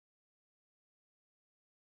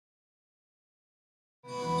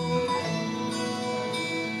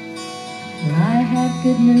have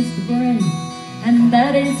good news to bring, and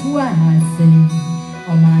that is why I sing.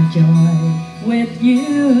 All my joy with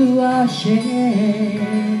you I'll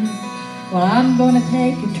share. Well, I'm gonna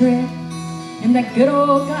take a trip in that good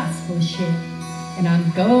old gospel ship, and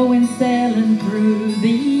I'm going sailing through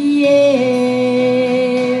the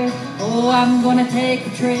air. Oh, I'm gonna take a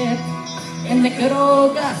trip in the good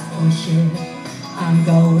old gospel ship. I'm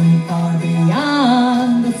going far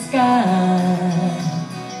beyond the sky.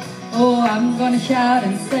 Oh, I'm gonna shout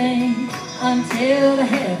and sing until the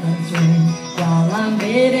heavens ring, while I'm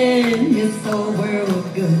bidding this old world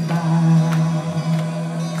goodbye.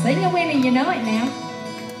 Sing it, Winnie, you know it now.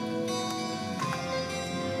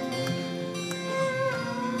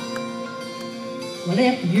 Well,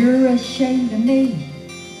 if you're ashamed of me,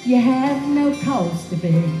 you have no cause to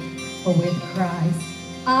be, for with Christ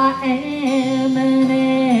I am an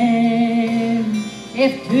heir.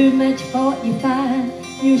 If too much fault you find,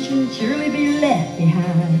 you should surely be left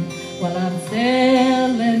behind, while I'm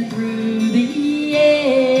sailing through the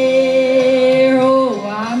air. Oh,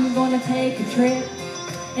 I'm gonna take a trip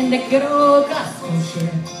in the good old gospel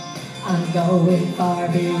ship. I'm going far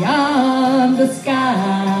beyond the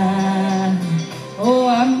sky. Oh,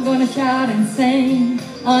 I'm gonna shout and sing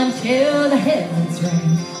until the heavens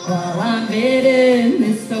ring, while I'm bidding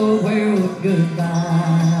this old world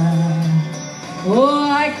goodbye. Oh,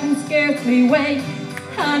 I can scarcely wait,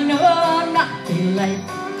 I know I'll not be late,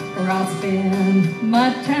 for I'll spend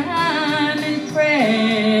my time in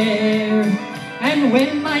prayer. And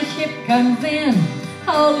when my ship comes in,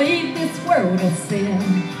 I'll leave this world of sin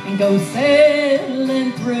and go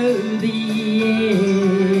sailing through the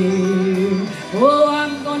air. Oh,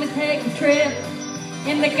 I'm gonna take a trip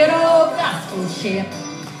in the good old gospel ship.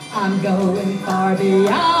 I'm going far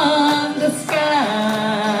beyond the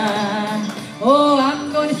sky. Oh,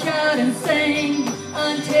 I'm gonna shout and sing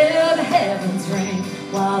until the heavens ring,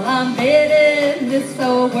 while I'm bidding this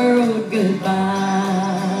old world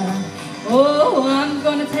goodbye. Oh, I'm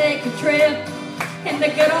gonna take a trip in the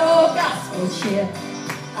good old gospel ship.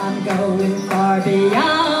 I'm going far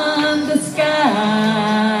beyond the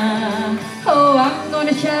sky. Oh, I'm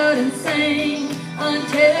gonna shout and sing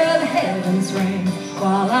until the heavens ring,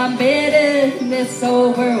 while I'm bidding this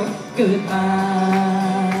old world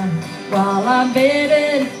goodbye. While I'm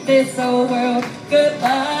bidding this old world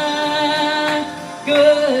goodbye.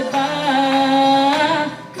 Goodbye.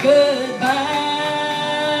 Goodbye.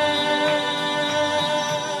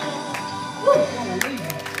 Woo,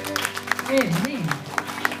 hallelujah. Amen.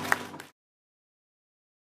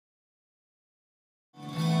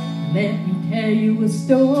 Let me tell you a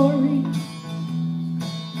story,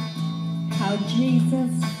 how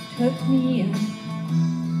Jesus took me in,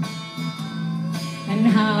 and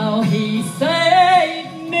how he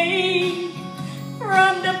saved me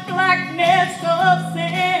from the blackness of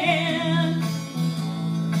sin,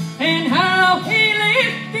 and how he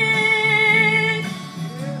lifted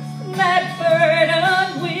that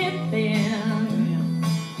burden within.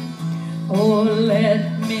 Oh,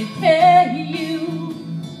 let me tell you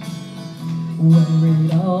where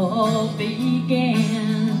it all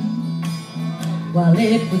began. While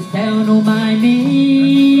it was down on my knees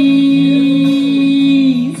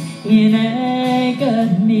in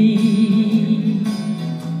agony,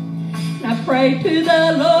 I prayed to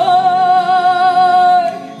the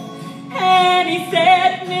Lord, and he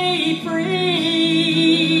set me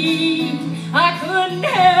free. I couldn't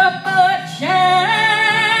help but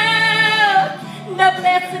shout the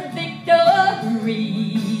blessed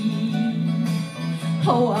victory.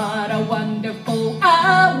 Oh, what a wonderful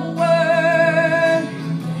hour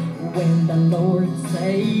when the Lord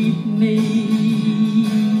saved me.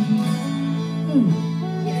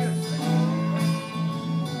 Yes.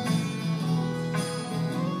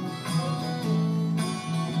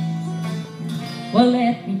 Well,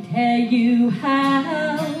 let me tell you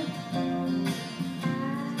how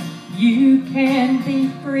you can be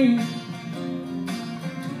free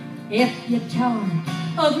if you're tired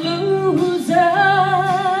of losing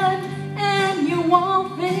and you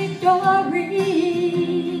want victory.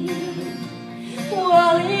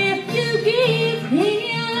 Well, if you give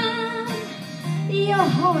him your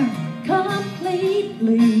heart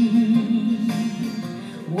completely,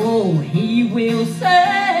 oh, he will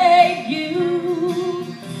save you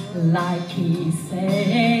like he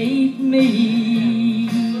saved me.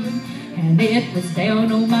 And it was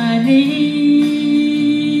down on my knees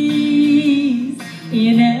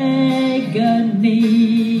in agony,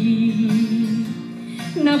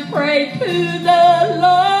 and I prayed to the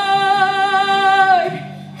Lord,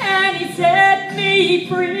 and he set me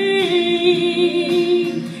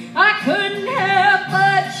free. I couldn't help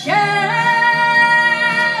but shout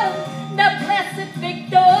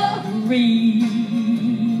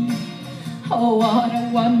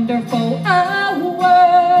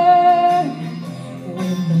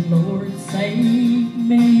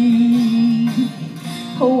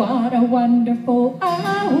Oh, what a wonderful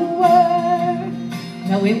hour.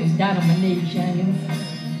 No, it was down on my knees, youngins.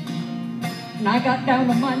 And I got down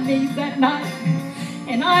on my knees that night,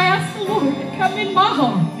 and I asked the Lord to come in my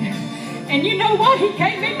heart. And you know what? He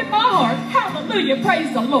came into my heart. Hallelujah,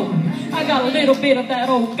 praise the Lord. I got a little bit of that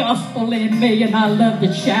old gospel in me, and I love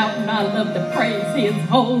to shout and I love to praise His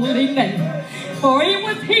holy name. For it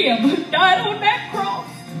was Him who died on that cross,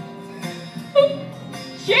 who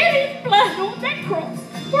shed His blood on that cross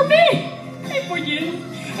for me and for you.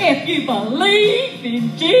 If you believe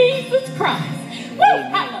in Jesus Christ, woo,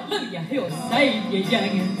 hallelujah, He'll save you,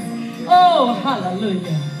 youngins. Oh,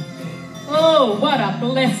 hallelujah. Oh, what a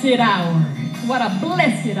blessed hour. What a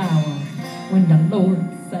blessed hour when the Lord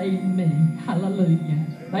saved me. Hallelujah.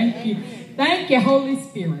 Thank you. Thank you, Holy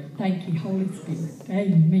Spirit. Thank you, Holy Spirit.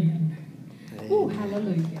 Amen. Oh,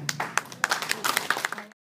 hallelujah.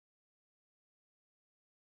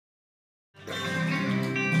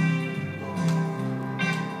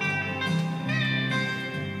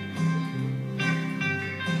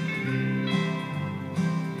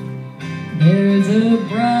 There's a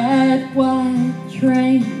bright white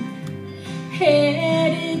train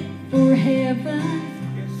headed for heaven,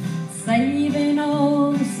 saving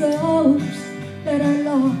all the souls that are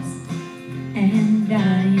lost and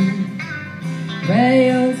dying.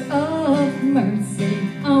 Rails of mercy,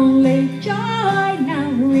 only joy now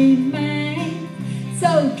remains.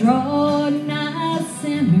 So draw nigh,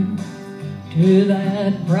 sinner, to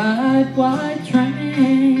that bright white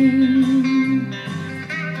train.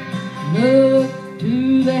 Look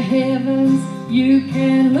to the heavens, you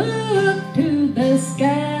can look to the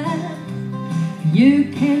sky.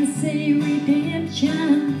 You can see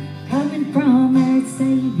redemption coming from our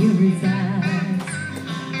Savior's eyes.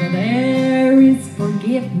 For there is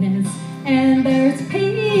forgiveness and there's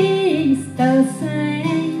peace the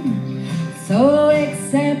same. So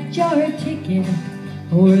accept your ticket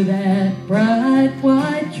for that bright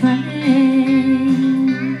white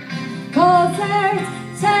train. 'Cause there's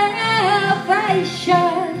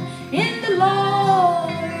salvation in the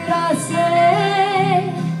Lord, I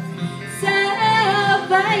say.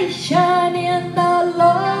 Salvation in the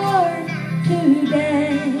Lord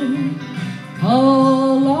today.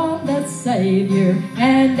 Call on the Savior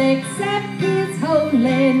and accept His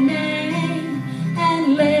holy name,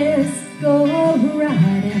 and let's go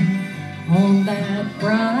riding on that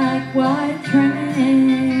bright white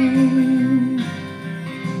train.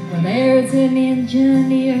 Well, there's an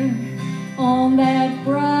engineer on that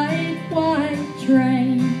bright white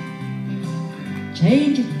train,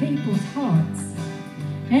 changing people's hearts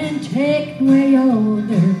and taking away all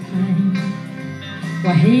their pain.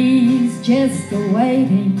 Well, He's just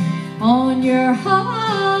waiting on your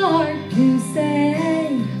heart to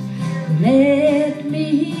say, let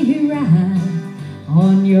me ride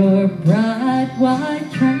on your bright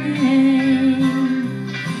white train.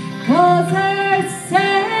 'Cause there's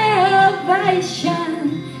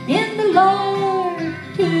salvation in the Lord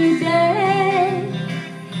today.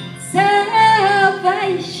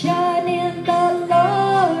 Salvation in the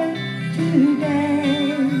Lord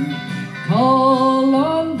today. Call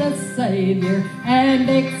on the Savior and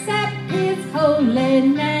accept His holy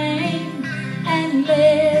name, and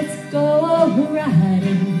let's go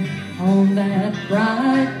riding on that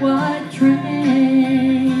bright white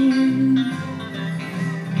train.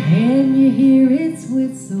 Can you hear its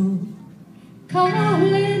whistle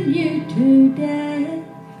calling you today?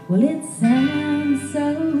 Well, it sounds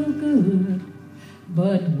so good,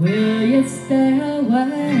 but will you stay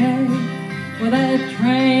away? Well, that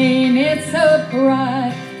train, it's so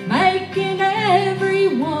bright, making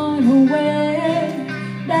everyone aware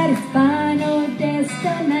that its final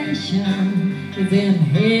destination is in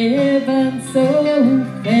heaven so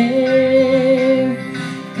fair.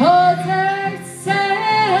 'Cause there's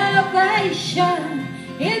salvation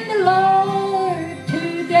in the Lord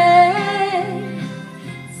today.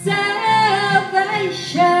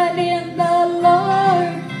 Salvation in the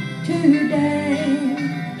Lord today.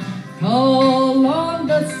 Call on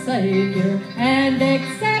the Savior and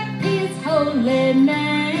accept His holy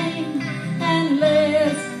name, and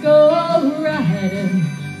let's go riding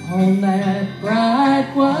on that bright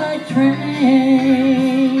white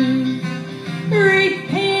train.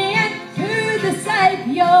 Repent to the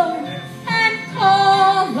Savior and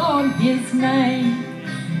call on His name,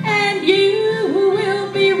 and you will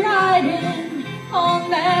be riding on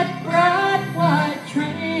that bright white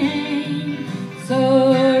train. So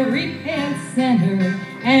repent, sinner,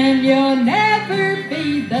 and you'll never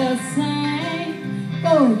be the same,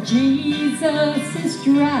 for Jesus is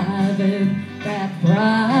driving that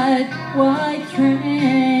bright white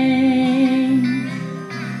train.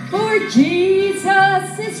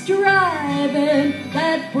 Jesus is driving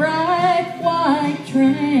that bright white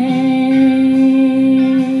train.